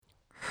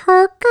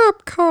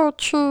hookup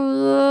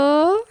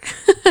culture.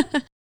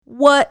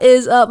 What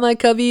is up, my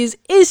cubbies?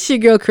 It's your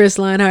girl, Chris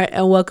Lionheart,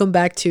 and welcome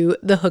back to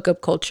the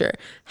Hookup Culture.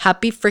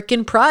 Happy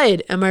freaking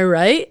Pride, am I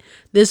right?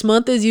 This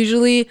month is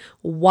usually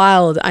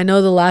wild. I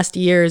know the last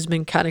year has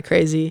been kind of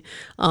crazy.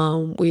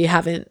 We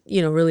haven't,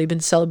 really been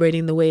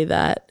celebrating the way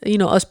that,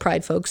 us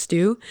Pride folks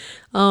do.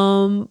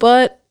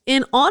 But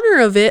in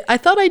honor of it, I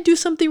thought I'd do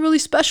something really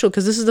special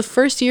because this is the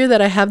first year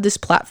that I have this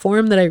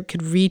platform that I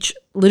could reach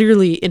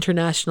literally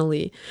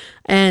internationally.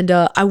 And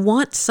I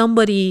want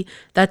somebody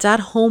that's at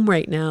home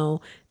right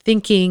now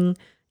thinking,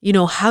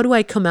 how do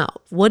I come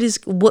out?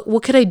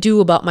 What could I do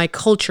about my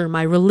culture,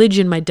 my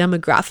religion, my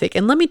demographic?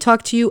 And let me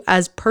talk to you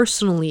as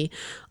personally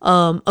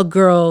a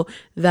girl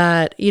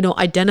that,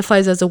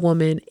 identifies as a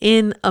woman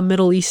in a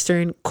Middle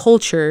Eastern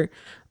culture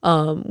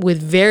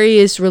with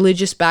various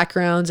religious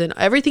backgrounds and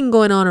everything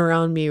going on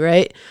around me,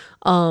 right?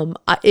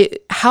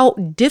 How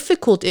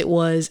difficult it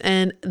was,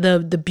 and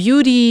the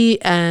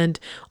beauty and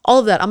all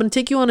of that. I'm going to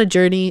take you on a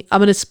journey. I'm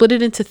going to split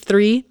it into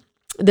 3.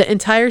 The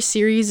entire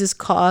series is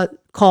called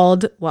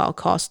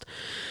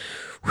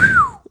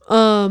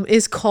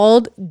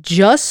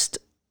Just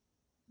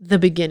the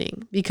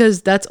Beginning,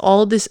 because that's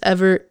all this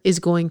ever is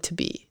going to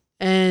be.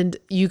 And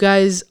you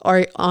guys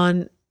are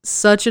on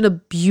such a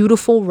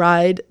beautiful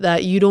ride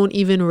that you don't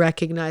even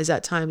recognize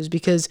at times,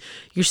 because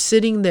you're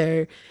sitting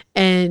there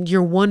and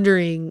you're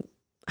wondering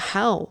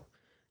how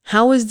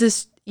is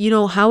this,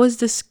 how is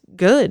this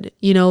good?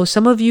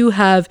 Some of you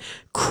have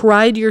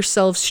cried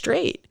yourself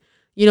straight.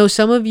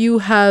 Some of you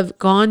have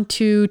gone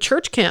to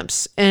church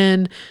camps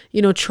and,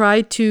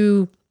 tried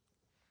to,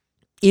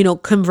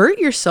 convert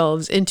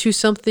yourselves into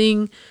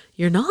something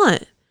you're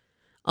not.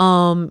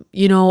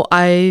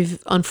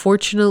 I've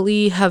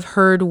unfortunately have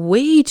heard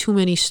way too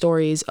many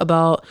stories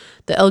about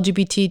the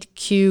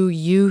LGBTQ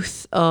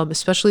youth,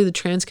 especially the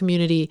trans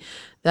community,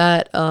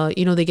 that,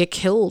 they get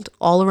killed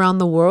all around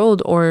the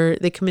world, or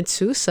they commit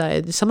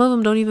suicide. Some of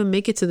them don't even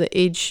make it to the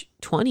age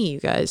 20, you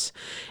guys.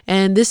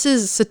 And this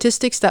is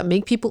statistics that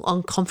make people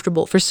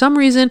uncomfortable. For some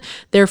reason,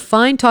 they're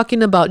fine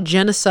talking about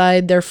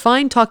genocide. They're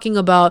fine talking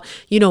about,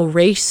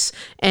 race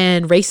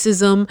and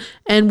racism.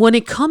 And when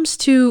it comes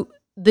to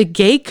the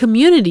gay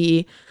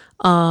community,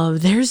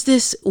 there's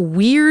this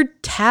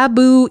weird,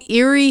 taboo,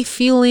 eerie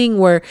feeling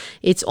where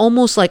it's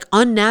almost like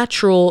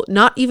unnatural,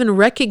 not even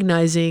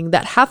recognizing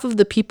that half of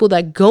the people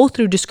that go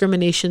through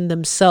discrimination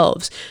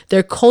themselves,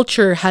 their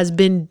culture has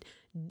been,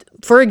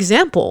 for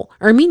example,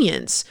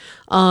 Armenians,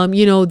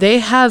 they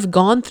have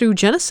gone through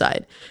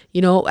genocide,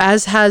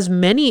 as has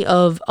many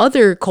of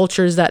other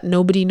cultures that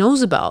nobody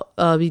knows about.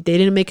 They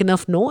didn't make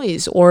enough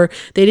noise, or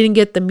they didn't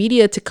get the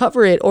media to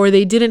cover it, or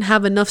they didn't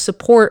have enough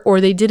support, or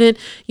they didn't,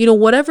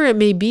 whatever it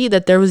may be,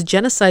 that there was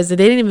genocides that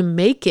they didn't even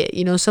make it.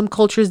 Some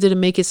cultures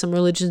didn't make it, some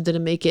religions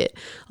didn't make it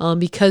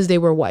because they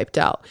were wiped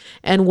out.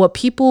 And what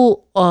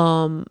people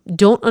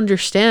don't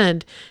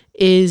understand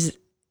is,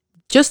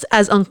 just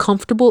as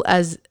uncomfortable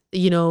as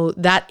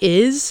that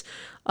is,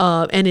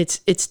 and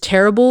it's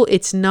terrible,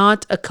 it's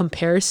not a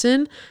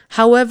comparison.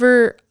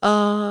 However,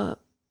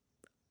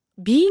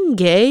 being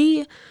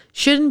gay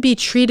shouldn't be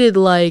treated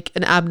like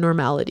an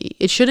abnormality.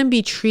 It shouldn't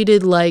be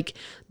treated like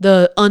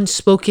the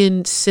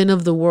unspoken sin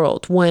of the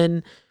world,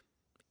 when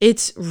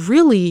it's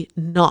really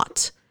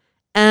not.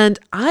 And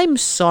I'm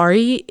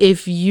sorry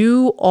if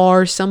you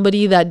are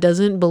somebody that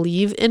doesn't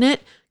believe in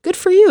it. Good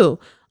for you.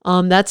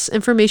 That's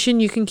information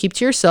you can keep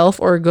to yourself,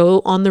 or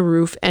go on the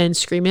roof and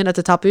scream it at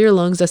the top of your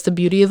lungs. That's the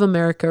beauty of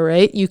America,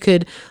 right? You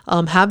could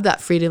have that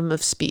freedom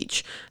of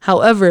speech.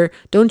 However,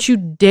 don't you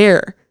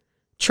dare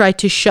try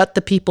to shut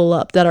the people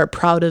up that are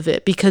proud of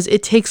it, because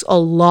it takes a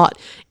lot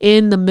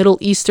in the Middle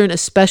Eastern,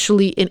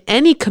 especially in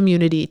any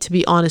community, to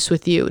be honest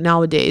with you,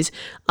 nowadays.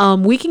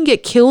 We can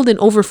get killed in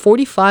over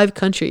 45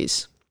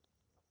 countries.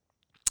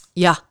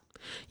 Yeah,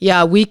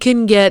 we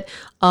can get,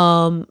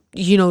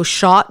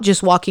 shot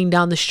just walking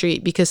down the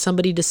street because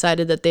somebody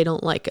decided that they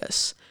don't like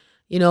us.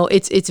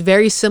 It's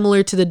very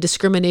similar to the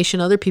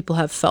discrimination other people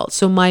have felt.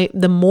 So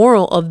the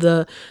moral of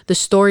the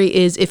story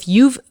is, if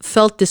you've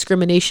felt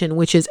discrimination,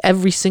 which is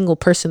every single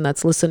person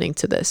that's listening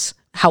to this,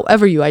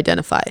 however you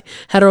identify,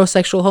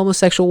 heterosexual,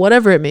 homosexual,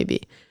 whatever it may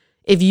be,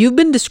 if you've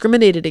been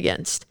discriminated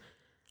against,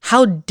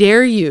 how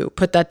dare you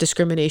put that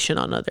discrimination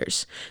on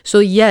others? So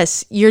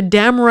yes, you're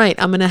damn right.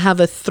 I'm going to have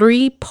a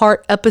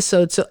 3-part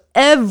episode. So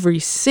every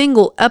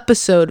single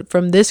episode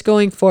from this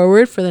going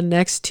forward for the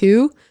next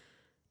 2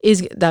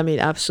 that made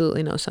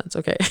absolutely no sense.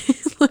 Okay,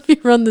 let me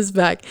run this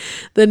back.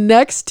 The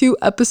next 2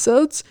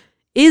 episodes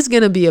is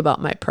going to be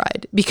about my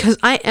pride, because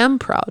I am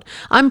proud.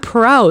 I'm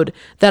proud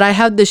that I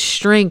have the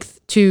strength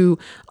to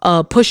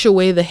push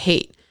away the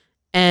hate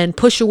and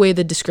push away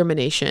the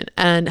discrimination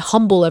and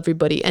humble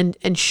everybody and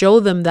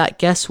show them that,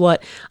 guess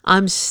what?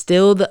 I'm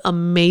still the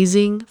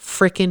amazing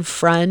freaking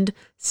friend,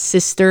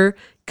 sister,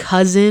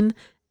 cousin,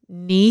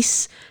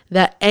 niece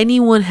that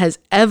anyone has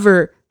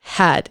ever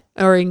had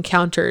or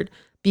encountered,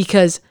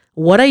 because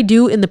what I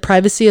do in the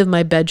privacy of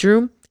my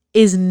bedroom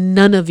is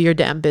none of your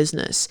damn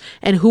business.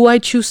 And who I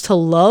choose to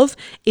love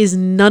is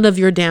none of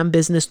your damn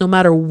business, no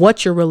matter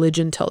what your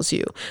religion tells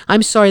you.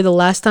 I'm sorry, the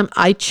last time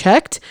I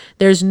checked,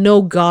 there's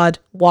no God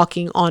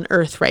walking on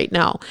earth right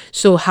now.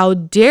 So how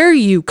dare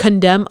you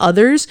condemn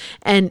others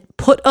and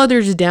put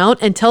others down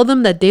and tell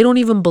them that they don't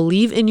even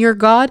believe in your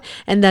God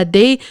and that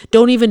they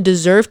don't even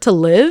deserve to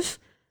live?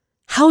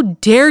 How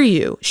dare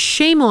you?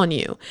 Shame on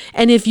you.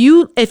 And if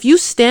you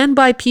stand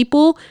by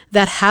people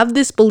that have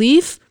this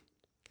belief,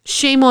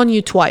 shame on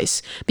you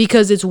twice,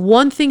 because it's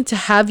one thing to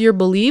have your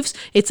beliefs.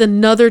 It's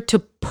another to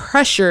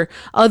pressure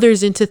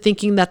others into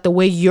thinking that the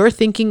way you're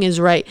thinking is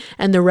right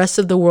and the rest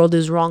of the world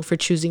is wrong for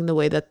choosing the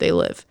way that they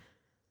live.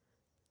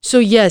 So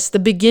yes, the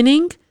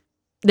beginning,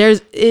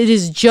 it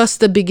is just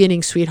the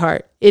beginning,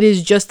 sweetheart. It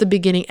is just the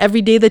beginning.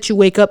 Every day that you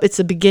wake up, it's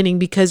the beginning,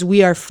 because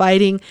we are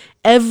fighting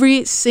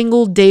every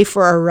single day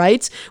for our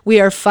rights. We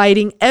are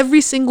fighting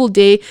every single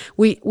day.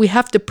 We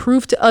have to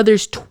prove to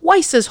others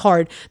twice as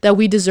hard that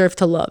we deserve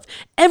to love.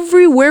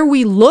 Everywhere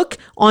we look,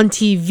 on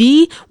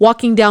TV,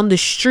 walking down the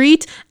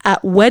street,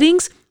 at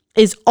weddings,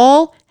 is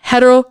all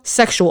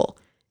heterosexual.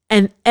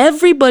 And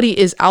everybody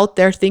is out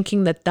there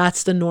thinking that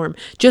that's the norm,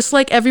 just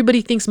like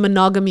everybody thinks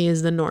monogamy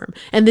is the norm.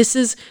 And this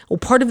is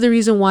part of the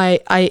reason why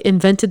I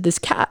invented this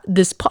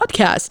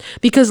podcast,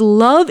 because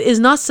love is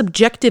not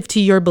subjective to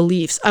your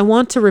beliefs. I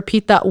want to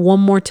repeat that one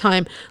more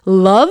time.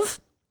 Love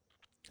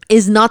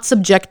is not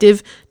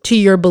subjective to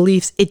your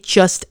beliefs. It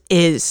just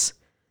is.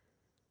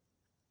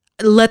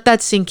 Let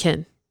that sink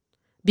in.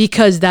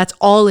 Because that's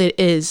all it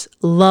is.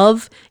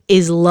 Love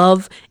is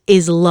love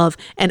is love.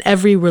 And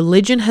every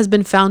religion has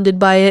been founded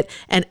by it.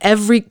 And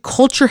every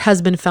culture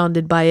has been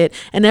founded by it.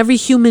 And every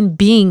human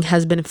being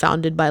has been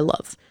founded by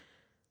love.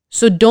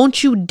 So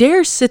don't you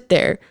dare sit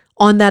there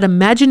on that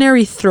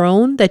imaginary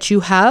throne that you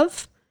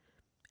have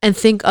and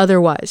think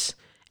otherwise.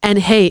 And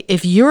hey,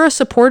 if you're a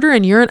supporter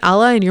and you're an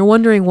ally and you're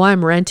wondering why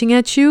I'm ranting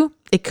at you,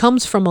 it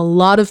comes from a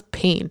lot of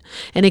pain,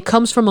 and it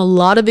comes from a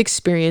lot of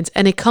experience,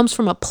 and it comes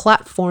from a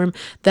platform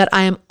that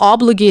I am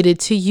obligated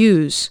to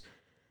use.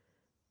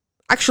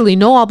 Actually,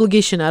 no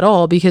obligation at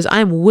all, because I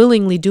am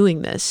willingly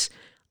doing this.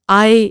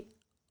 I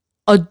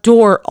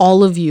adore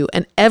all of you,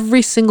 and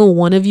every single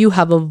one of you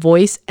have a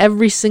voice.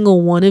 Every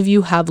single one of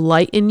you have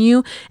light in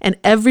you, and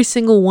every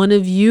single one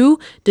of you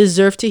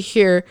deserve to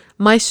hear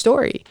my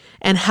story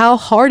and how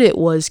hard it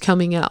was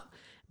coming out.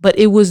 But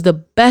it was the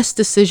best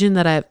decision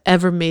that I've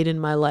ever made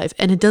in my life.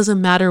 And it doesn't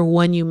matter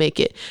when you make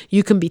it.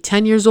 You can be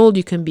 10 years old.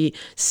 You can be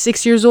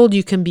 6 years old.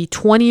 You can be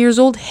 20 years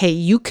old. Hey,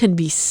 you can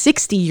be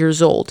 60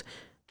 years old.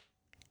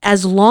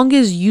 As long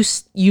as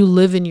you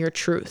live in your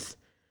truth.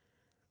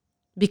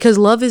 Because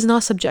love is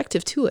not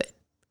subjective to it.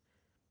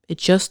 It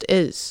just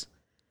is.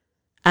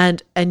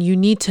 And you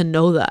need to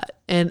know that.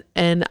 And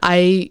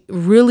I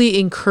really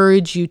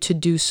encourage you to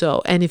do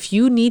so. And if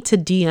you need to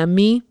DM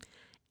me,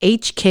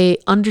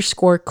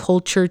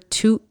 HK_culture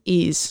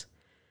 2Es.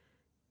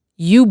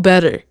 You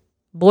better.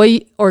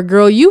 Boy or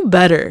girl, you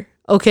better.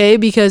 Okay?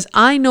 Because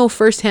I know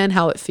firsthand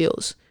how it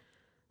feels.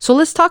 So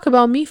let's talk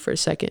about me for a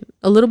second.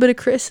 A little bit of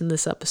Chris in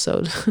this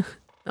episode.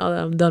 Now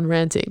that I'm done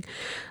ranting.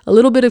 A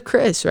little bit of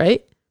Chris,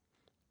 right?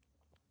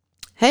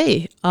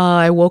 Hey,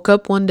 I woke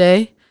up one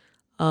day.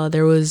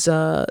 There was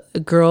a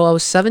girl. I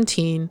was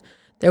 17.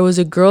 There was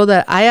a girl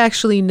that I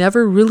actually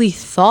never really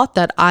thought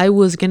that I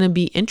was going to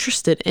be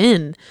interested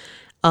in.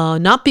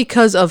 Not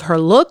because of her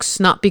looks,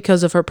 not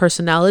because of her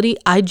personality.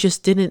 I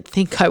just didn't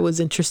think I was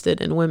interested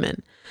in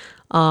women.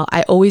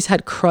 I always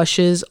had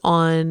crushes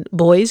on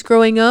boys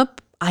growing up.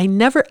 I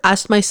never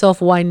asked myself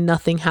why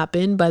nothing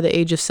happened by the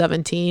age of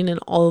 17, and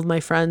all of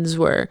my friends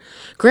were,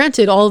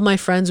 granted, all of my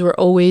friends were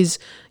always,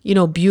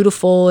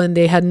 beautiful, and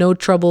they had no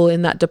trouble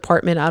in that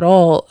department at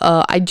all.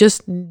 I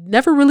just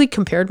never really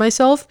compared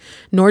myself,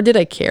 nor did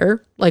I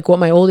care, like what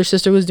my older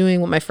sister was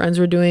doing, what my friends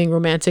were doing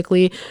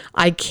romantically.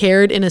 I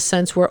cared in a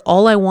sense where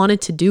all I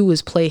wanted to do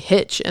was play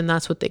hitch, and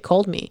that's what they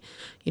called me.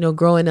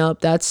 Growing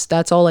up,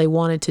 that's all I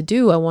wanted to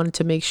do. I wanted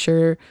to make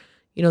sure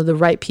the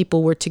right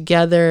people were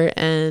together,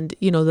 and,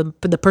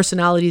 the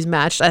personalities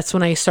matched. That's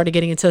when I started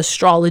getting into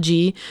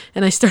astrology,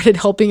 and I started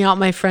helping out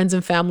my friends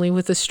and family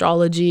with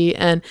astrology.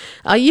 And,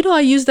 I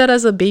used that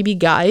as a baby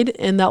guide,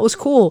 and that was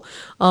cool,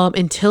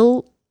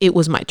 until it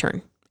was my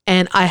turn.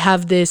 And I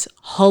have this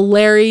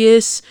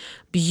hilarious,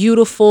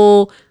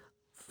 beautiful,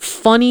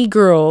 funny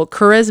girl,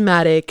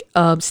 charismatic,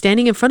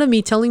 standing in front of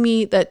me telling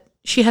me that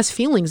she has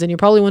feelings. And you're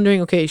probably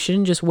wondering, okay, she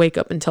didn't just wake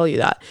up and tell you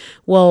that.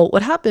 Well,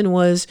 what happened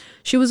was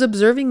she was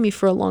observing me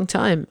for a long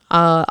time.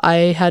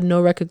 I had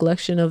no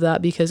recollection of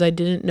that because I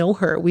didn't know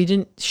her. We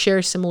didn't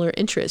share similar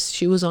interests.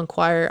 She was on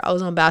choir. I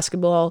was on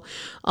basketball.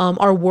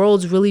 Our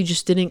worlds really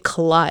just didn't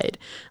collide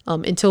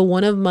until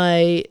one of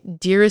my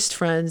dearest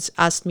friends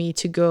asked me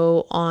to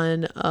go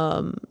on,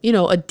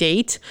 a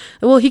date.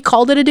 Well, he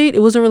called it a date. It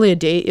wasn't really a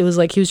date. It was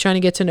like he was trying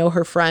to get to know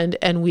her friend,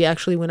 and we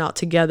actually went out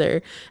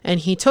together, and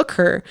he took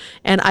her,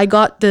 and I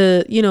got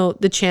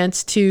the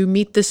chance to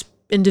meet this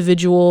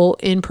individual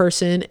in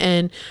person,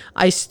 and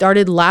I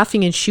started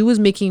laughing and she was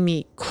making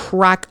me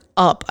crack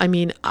up. I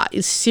mean,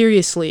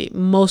 seriously,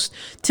 most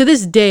to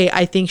this day,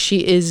 I think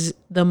she is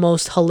the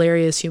most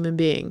hilarious human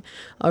being,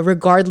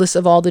 regardless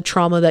of all the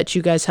trauma that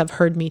you guys have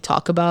heard me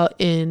talk about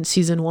in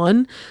season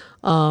 1.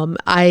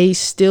 I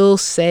still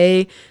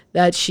say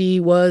that she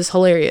was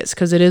hilarious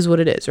because it is what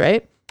it is,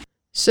 right?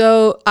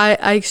 So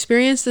I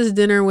experienced this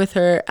dinner with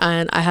her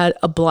and I had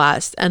a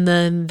blast. And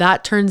then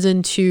that turns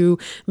into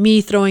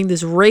me throwing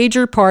this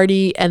rager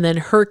party and then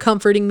her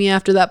comforting me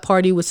after that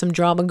party with some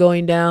drama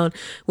going down,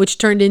 which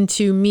turned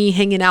into me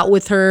hanging out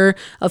with her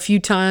a few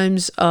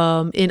times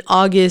in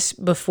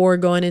August before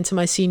going into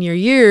my senior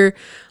year.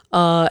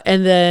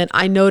 And then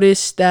I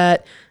noticed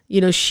that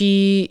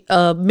she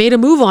made a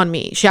move on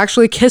me. She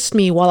actually kissed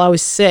me while I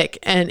was sick.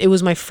 And it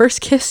was my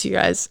first kiss, you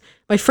guys.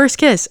 My first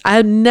kiss. I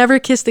had never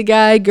kissed a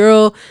guy,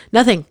 girl,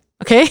 nothing.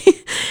 Okay.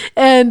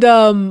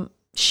 And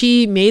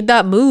she made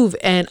that move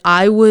and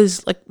I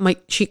was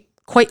like, she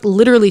quite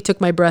literally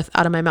took my breath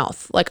out of my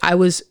mouth. Like I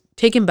was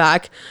taken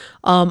back.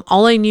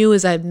 All I knew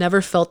is I've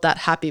never felt that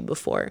happy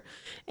before.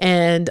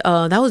 And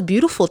that was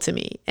beautiful to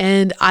me.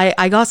 And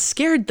I got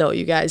scared though,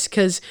 you guys,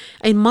 because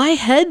in my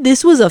head,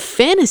 this was a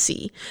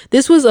fantasy.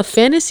 This was a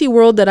fantasy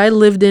world that I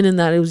lived in, and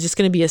that it was just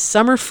going to be a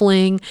summer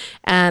fling.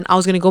 And I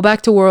was going to go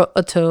back to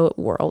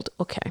world.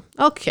 Okay.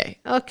 All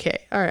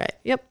right.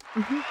 Yep.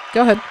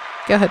 Go ahead.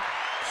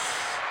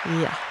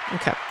 Yeah.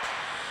 Okay.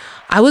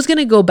 I was going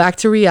to go back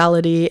to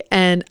reality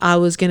and I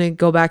was going to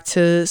go back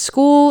to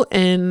school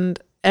and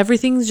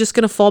everything's just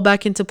going to fall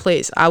back into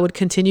place. I would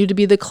continue to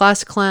be the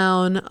class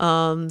clown,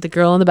 the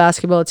girl on the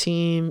basketball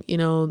team,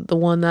 the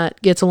one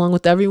that gets along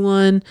with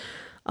everyone,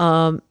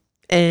 and,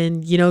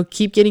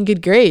 keep getting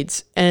good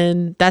grades.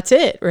 And that's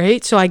it,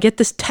 right? So I get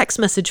this text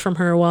message from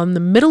her while I'm in the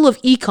middle of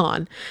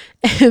econ,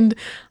 and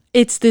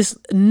it's this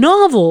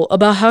novel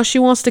about how she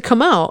wants to come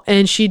out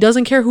and she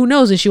doesn't care who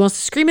knows and she wants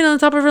to scream it on the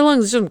top of her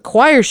lungs. It's some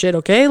choir shit,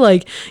 okay?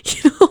 Like,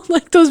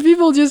 like those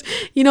people just,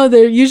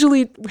 they're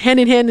usually hand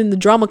in hand in the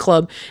drama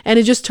club, and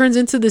it just turns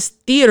into this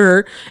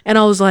theater. And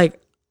I was like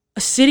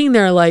sitting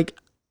there like,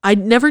 I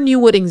never knew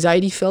what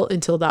anxiety felt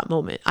until that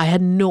moment.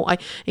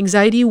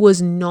 Anxiety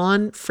was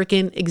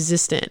non-freaking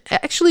existent.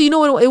 Actually, you know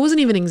what? It wasn't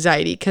even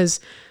anxiety, because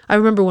I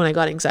remember when I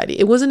got anxiety.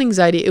 It wasn't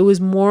anxiety. It was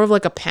more of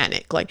like a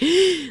panic. Like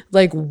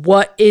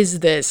what is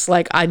this?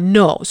 Like, I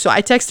know. So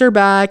I text her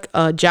back,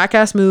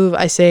 jackass move.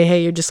 I say,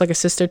 hey, you're just like a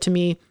sister to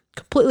me.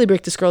 Completely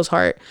break this girl's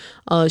heart.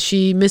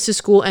 She misses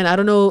school. And I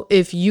don't know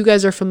if you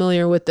guys are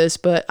familiar with this,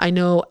 but I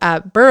know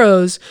at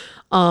Burroughs,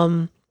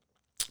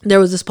 there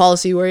was this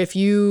policy where if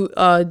you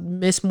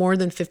miss more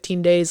than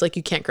 15 days, like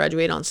you can't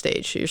graduate on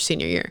stage your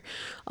senior year.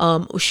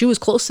 She was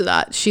close to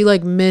that. She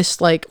missed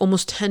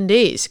almost 10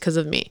 days because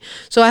of me.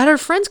 So I had her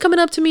friends coming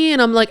up to me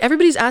and I'm like,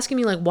 everybody's asking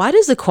me why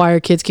does the choir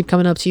kids keep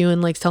coming up to you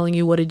and telling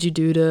you, what did you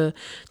do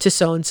to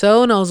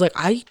so-and-so? And I was like,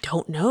 I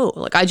don't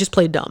know. I just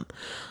played dumb.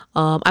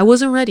 I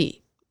wasn't ready.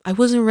 I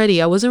wasn't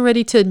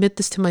ready to admit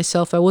this to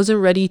myself. I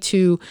wasn't ready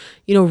to,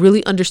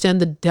 really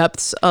understand the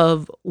depths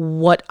of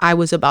what I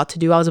was about to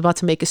do. I was about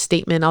to make a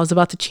statement. I was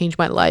about to change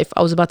my life.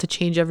 I was about to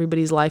change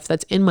everybody's life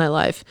that's in my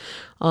life.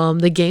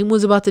 The game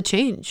was about to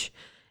change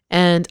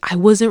and I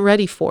wasn't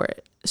ready for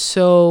it.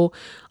 So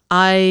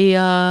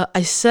I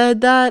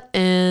said that,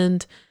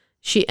 and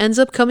she ends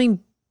up coming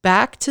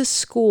back to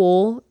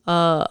school.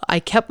 I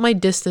kept my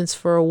distance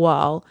for a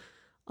while.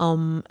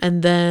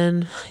 And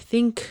then I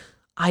think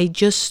I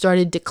just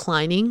started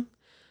declining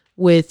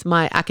with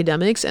my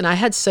academics, and I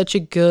had such a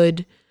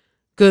good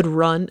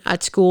run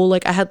at school.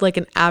 I had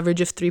an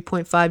average of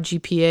 3.5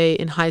 GPA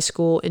in high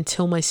school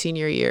until my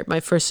senior year, my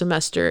first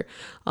semester.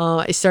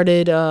 I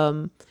started,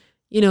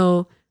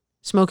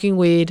 smoking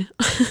weed.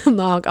 I'm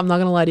not going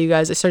to lie to you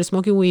guys. I started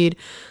smoking weed.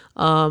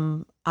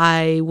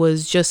 I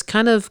was just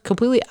kind of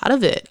completely out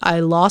of it. I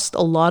lost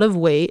a lot of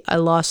weight. I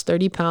lost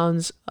 30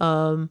 pounds.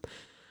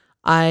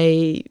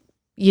 I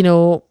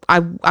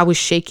was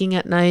shaking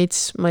at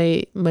nights.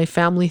 My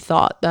family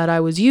thought that I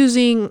was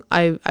using.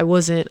 I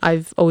wasn't.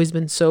 I've always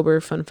been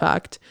sober, fun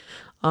fact,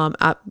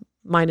 at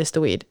minus the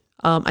weed.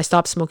 I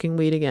stopped smoking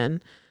weed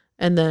again.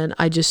 And then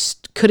I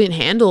just couldn't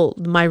handle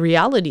my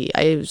reality.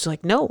 I was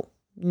like, no,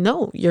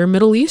 you're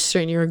Middle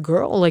Eastern. You're a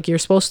girl. You're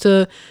supposed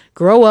to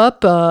grow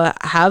up,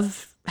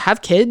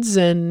 have kids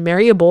and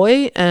marry a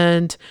boy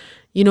and,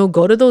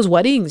 go to those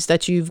weddings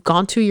that you've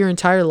gone to your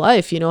entire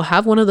life,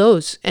 have one of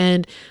those.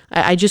 And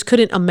I just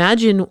couldn't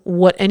imagine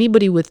what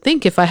anybody would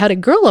think if I had a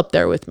girl up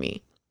there with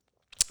me.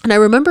 And I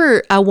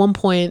remember at one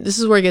point, this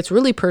is where it gets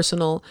really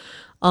personal.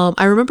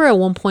 I remember at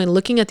one point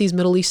looking at these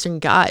Middle Eastern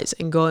guys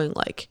and going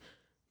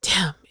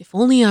damn, if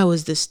only I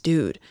was this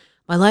dude.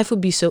 My life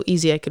would be so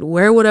easy. I could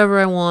wear whatever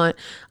I want.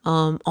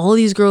 All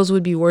these girls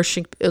would be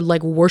worshiping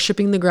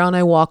the ground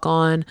I walk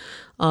on.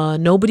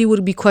 Nobody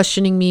would be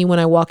questioning me when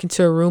I walk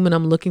into a room and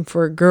I'm looking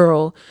for a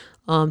girl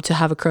to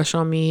have a crush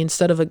on me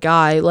instead of a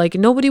guy.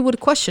 Nobody would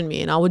question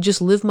me and I would just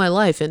live my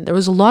life. And there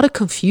was a lot of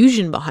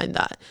confusion behind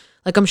that.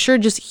 Like, I'm sure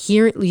just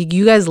hearing, like,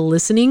 you guys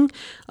listening,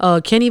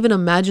 can't even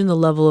imagine the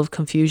level of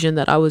confusion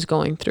that I was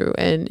going through.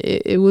 And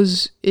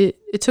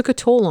it took a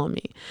toll on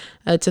me.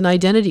 It's an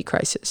identity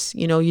crisis.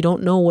 You know, you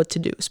don't know what to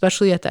do,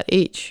 especially at that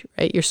age,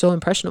 right? You're so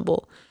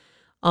impressionable.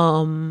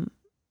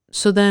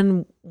 So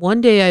then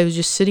one day I was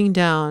just sitting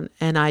down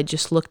and I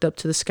just looked up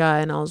to the sky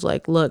and I was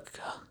like, look,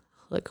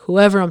 like,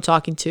 whoever I'm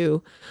talking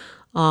to,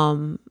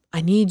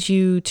 I need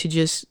you to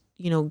just,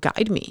 you know,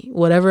 guide me.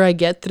 Whatever I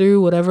get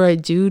through, whatever I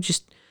do,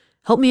 just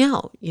help me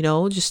out, you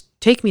know, just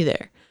take me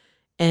there.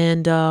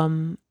 And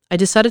I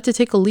decided to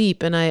take a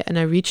leap, and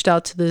I reached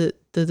out to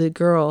the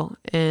girl,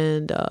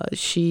 and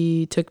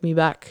she took me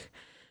back.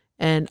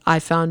 And I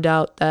found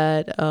out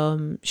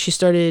that she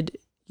started,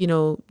 you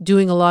know,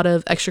 doing a lot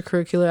of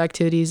extracurricular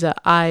activities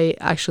that I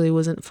actually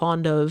wasn't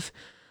fond of,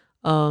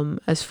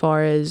 as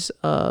far as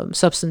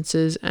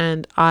substances.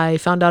 And I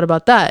found out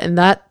about that, and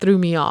that threw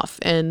me off.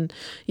 And,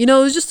 you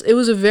know, it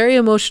was a very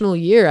emotional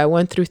year. I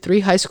went through 3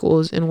 high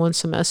schools in one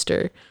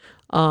semester.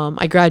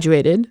 I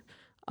graduated.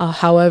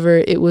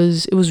 However, it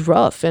was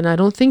rough, and I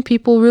don't think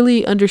people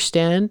really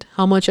understand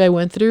how much I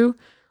went through.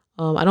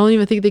 I don't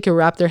even think they can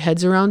wrap their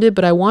heads around it,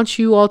 but I want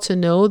you all to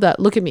know that,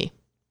 look at me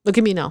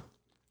now.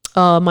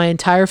 My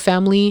entire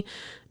family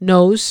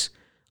knows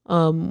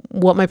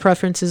what my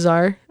preferences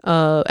are.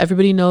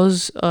 Everybody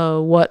knows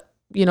what,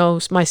 you know,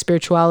 my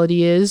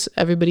spirituality is.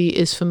 Everybody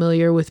is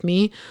familiar with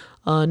me.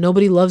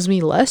 Nobody loves me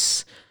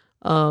less.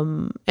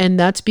 And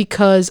that's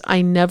because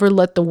I never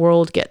let the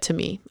world get to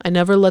me. I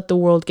never let the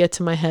world get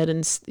to my head.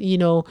 And, you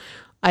know,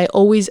 I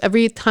always,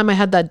 every time I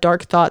had that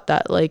dark thought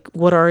that, like,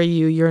 what are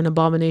you? You're an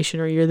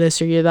abomination, or you're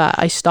this, or you're that.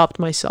 I stopped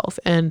myself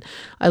and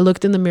I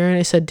looked in the mirror and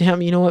I said,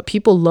 damn, you know what?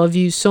 People love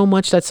you so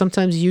much that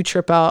sometimes you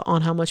trip out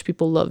on how much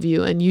people love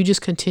you, and you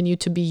just continue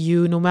to be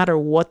you, no matter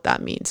what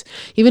that means.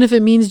 Even if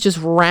it means just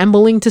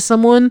rambling to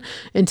someone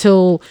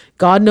until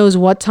God knows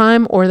what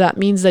time, or that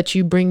means that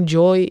you bring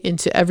joy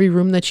into every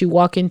room that you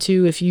walk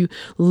into. If you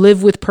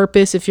live with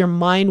purpose, if your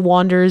mind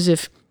wanders,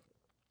 if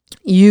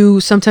you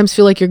sometimes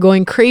feel like you're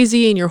going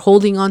crazy and you're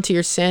holding on to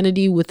your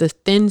sanity with a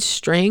thin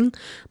string,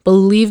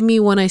 believe me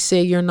when I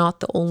say you're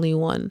not the only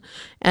one.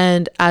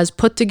 And as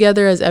put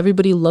together as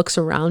everybody looks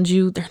around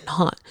you, they're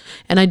not.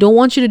 And I don't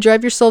want you to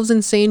drive yourselves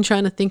insane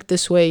trying to think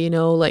this way. You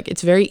know, like,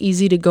 it's very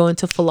easy to go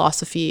into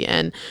philosophy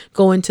and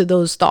go into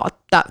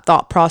that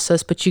thought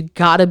process, but you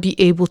gotta be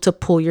able to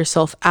pull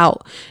yourself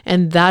out.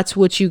 And that's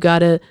what you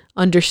gotta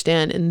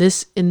understand in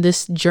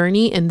this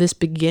journey, in this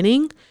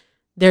beginning.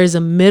 There's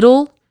a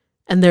middle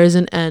and there's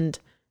an end.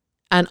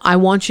 And I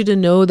want you to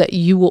know that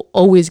you will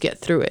always get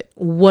through it,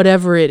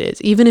 whatever it is.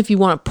 Even if you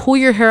want to pull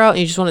your hair out and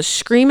you just want to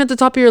scream at the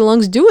top of your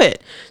lungs, do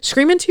it.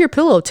 Scream into your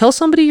pillow. Tell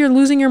somebody you're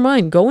losing your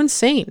mind. Go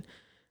insane.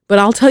 But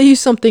I'll tell you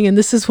something, and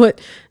this is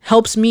what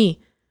helps me.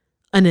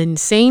 An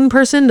insane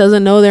person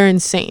doesn't know they're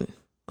insane.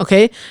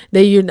 Okay?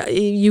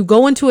 You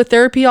go into a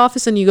therapy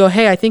office and you go,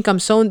 hey, I think I'm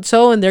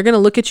so-and-so, and they're going to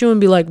look at you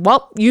and be like,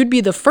 well, you'd be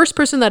the first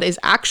person that is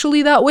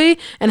actually that way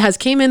and has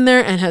came in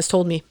there and has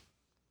told me.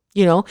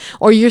 You know,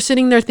 or you're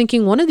sitting there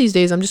thinking, one of these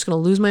days I'm just going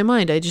to lose my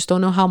mind. I just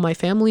don't know how my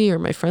family or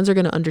my friends are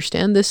going to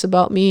understand this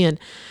about me. And,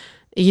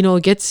 you know,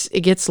 it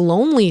gets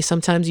lonely.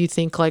 Sometimes you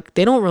think, like,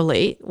 they don't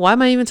relate. Why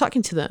am I even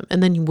talking to them?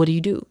 And then what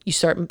do? You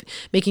start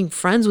making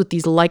friends with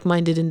these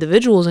like-minded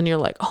individuals, and you're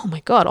like, oh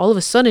my God, all of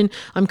a sudden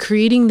I'm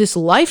creating this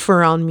life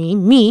around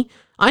me.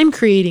 I'm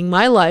creating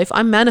my life.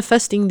 I'm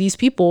manifesting these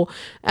people.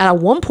 At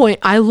one point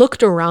I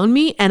looked around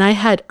me and I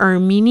had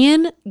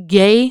Armenian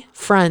gay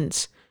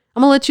friends.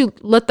 I'm going to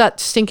let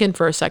that sink in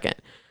for a second.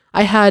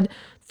 I had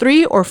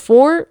 3 or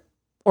 4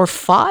 or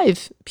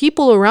 5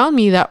 people around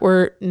me that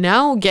were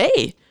now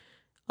gay,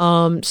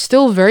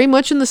 still very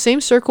much in the same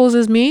circles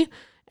as me.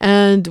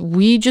 And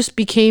we just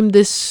became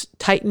this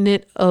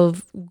tight-knit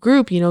of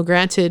group. You know,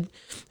 granted,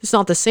 it's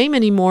not the same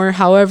anymore.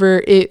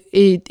 However,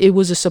 it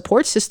was a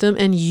support system,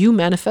 and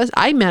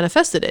I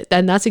manifested it.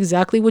 And that's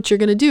exactly what you're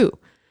going to do.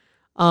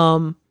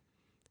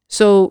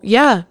 So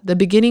yeah, the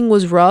beginning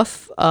was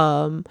rough.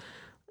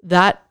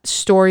 That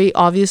story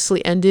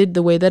obviously ended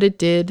the way that it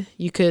did.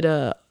 You could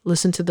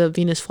listen to the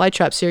Venus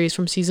Flytrap series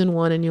from season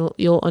 1, and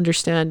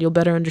you'll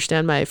better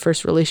understand my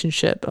first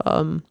relationship.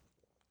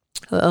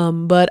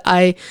 But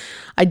I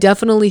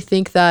definitely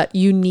think that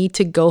you need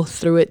to go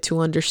through it to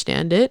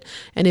understand it.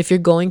 And if you're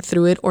going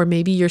through it, or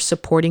maybe you're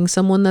supporting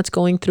someone that's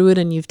going through it,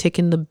 and you've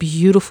taken the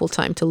beautiful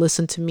time to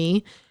listen to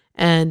me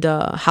and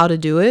how to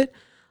do it,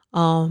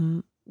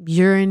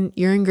 you're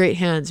in great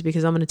hands,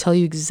 because I'm going to tell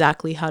you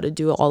exactly how to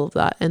do all of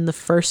that. And the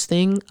first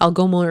thing, I'll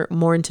go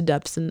more into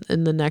depth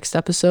in the next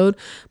episode,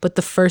 but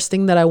the first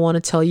thing that I want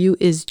to tell you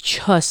is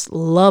just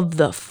love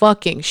the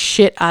fucking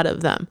shit out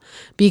of them,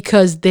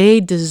 because they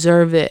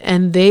deserve it,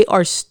 and they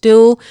are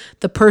still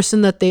the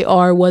person that they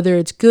are, whether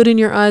it's good in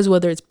your eyes,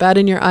 whether it's bad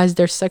in your eyes.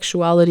 Their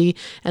sexuality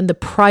and the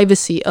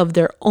privacy of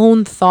their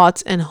own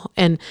thoughts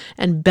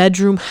and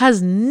bedroom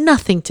has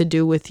nothing to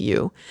do with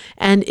you.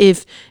 And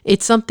if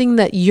it's something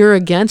that you're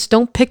against,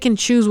 don't pick and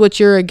choose what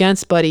you're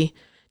against, buddy.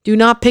 Do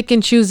not pick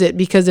and choose it,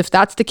 because if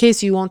that's the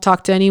case, you won't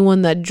talk to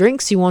anyone that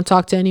drinks, you won't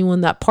talk to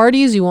anyone that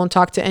parties, you won't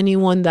talk to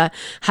anyone that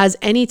has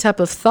any type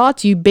of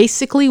thoughts. You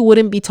basically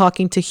wouldn't be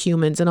talking to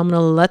humans, and I'm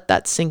going to let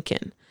that sink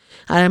in.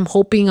 And I'm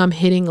hoping I'm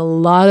hitting a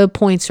lot of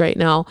points right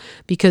now,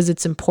 because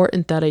it's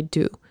important that I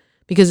do,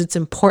 because it's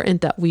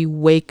important that we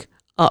wake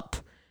up,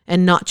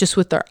 and not just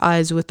with our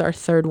eyes, with our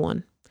third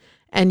one.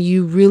 And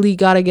you really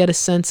got to get a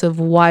sense of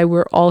why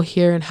we're all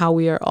here and how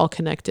we are all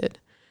connected.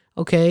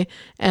 Okay.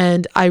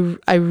 And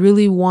I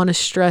really want to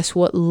stress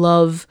what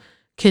love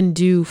can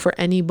do for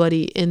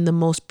anybody in the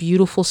most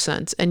beautiful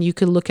sense. And you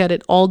can look at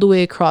it all the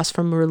way across,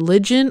 from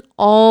religion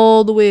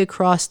all the way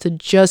across to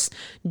just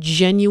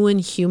genuine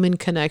human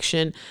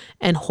connection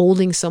and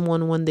holding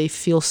someone when they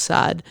feel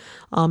sad,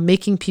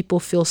 making people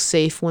feel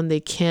safe when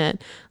they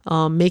can't,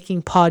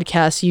 making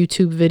podcasts,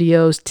 YouTube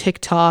videos,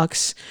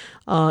 TikToks,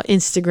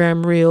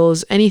 Instagram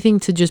reels, anything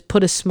to just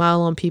put a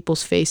smile on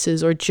people's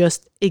faces, or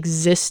just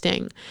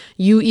existing.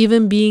 You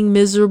even being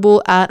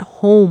miserable at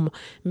home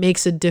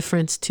makes a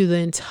difference to the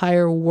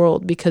entire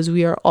world, because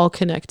we are all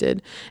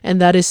connected. And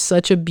that is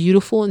such a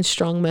beautiful and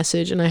strong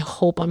message. And I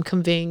hope I'm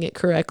conveying it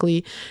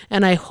correctly.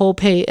 And I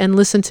hope, hey, and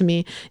listen to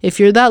me, if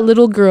you're that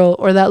little girl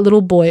or that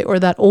little boy or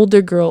that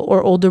older girl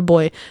or older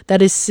boy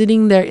that is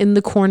sitting there in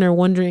the corner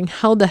wondering,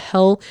 how the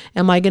hell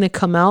am I going to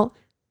come out?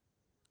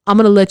 I'm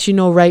going to let you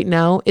know right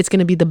now, it's going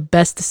to be the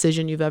best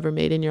decision you've ever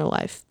made in your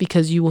life,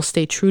 because you will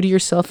stay true to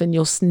yourself, and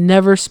you'll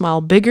never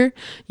smile bigger.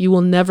 You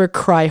will never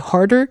cry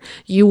harder.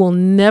 You will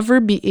never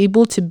be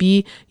able to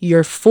be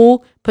your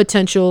full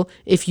potential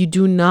if you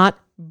do not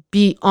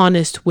be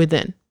honest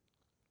within.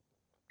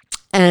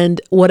 And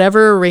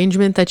whatever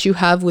arrangement that you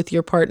have with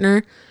your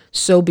partner,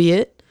 so be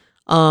it.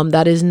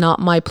 That is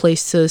not my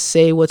place to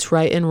say what's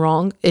right and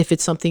wrong. If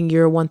it's something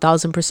you're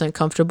 1000%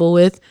 comfortable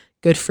with,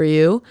 good for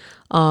you.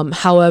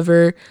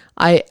 However,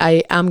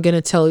 I am going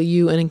to tell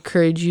you and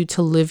encourage you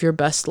to live your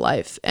best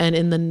life. And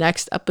in the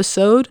next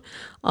episode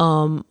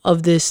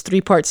of this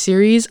 3-part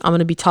series, I'm going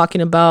to be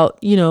talking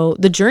about,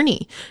 the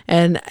journey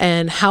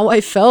and how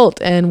I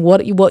felt, and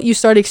what you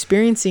start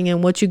experiencing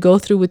and what you go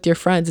through with your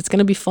friends. It's going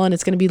to be fun.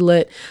 It's going to be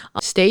lit.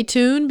 Stay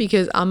tuned,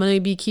 because I'm going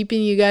to be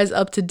keeping you guys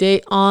up to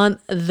date on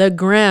the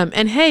gram.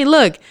 And hey,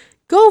 look,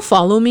 go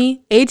follow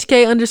me,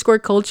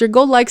 HK_culture.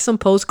 Go like some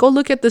posts. Go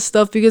look at this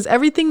stuff, because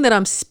everything that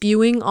I'm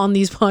spewing on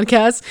these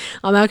podcasts,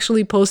 I'm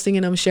actually posting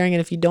and I'm sharing it.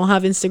 If you don't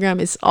have Instagram,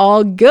 it's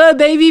all good,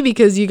 baby,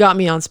 because you got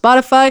me on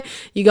Spotify,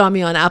 you got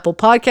me on Apple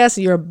Podcasts,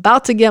 and you're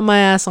about to get my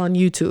ass on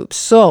YouTube.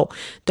 So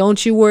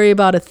don't you worry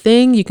about a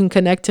thing. You can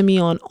connect to me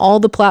on all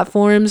the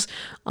platforms.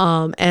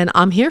 And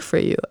I'm here for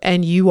you.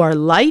 And you are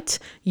light.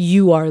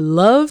 You are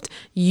loved.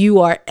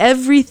 You are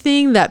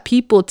everything that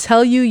people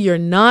tell you you're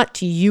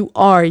not. You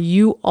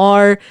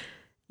are.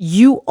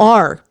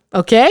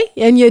 Okay?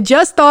 And you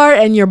just are,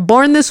 and you're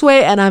born this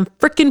way. And I'm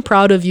freaking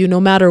proud of you, no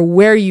matter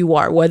where you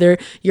are, whether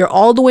you're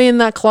all the way in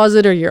that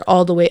closet or you're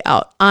all the way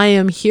out. I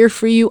am here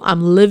for you.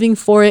 I'm living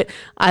for it.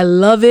 I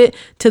love it.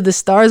 To the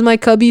stars, my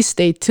cubbies.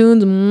 Stay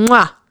tuned.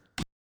 Mwah.